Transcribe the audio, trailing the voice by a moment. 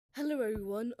Hello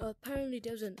everyone, apparently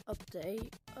there was an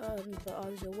update, but I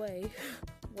was away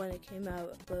when it came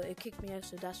out, but it kicked me out,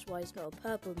 so that's why it's not a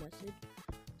purple message.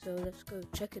 So let's go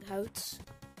check it out.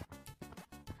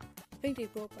 I think they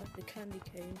brought back the candy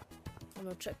cane. I'm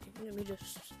not checking. Let me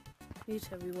just mute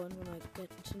everyone when I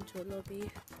get into a lobby.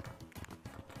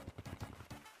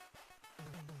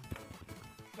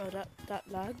 Oh, that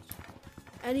lagged.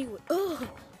 Anyway, oh,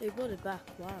 they brought it back.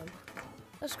 Wow,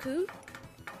 that's cool.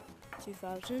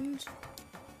 2,000,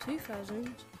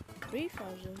 2,000,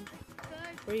 3,000,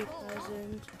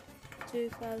 3,000,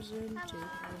 2,000,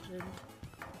 2,000.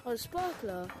 Oh, the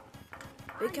sparkler.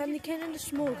 The candy cane and the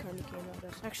small candy cane. Oh,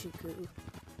 that's actually cool.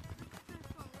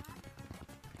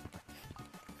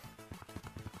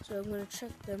 So I'm gonna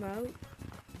check them out.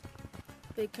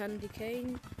 Big candy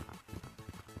cane,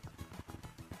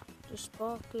 the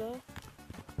sparkler,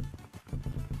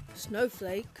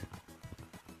 snowflake,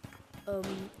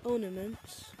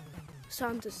 ornaments,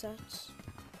 Santa sets,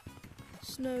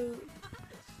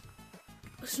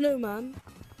 snowman,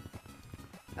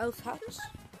 elf hats,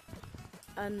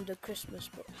 and the Christmas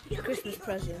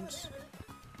presents.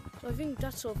 So I think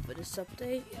that's all for this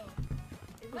update.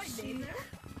 We'll see.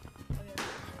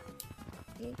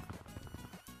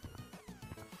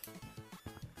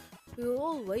 We were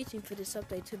all waiting for this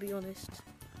update, to be honest.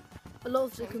 A lot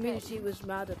of the community was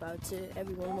mad about it.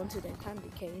 Everyone wanted their candy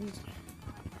canes.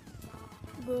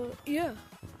 But yeah,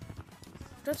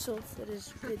 that's all for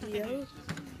this video.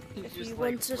 If you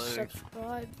want to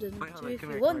subscribe, then do if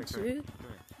you want to.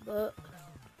 But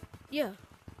yeah,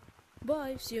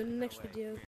 bye. See you in the next video.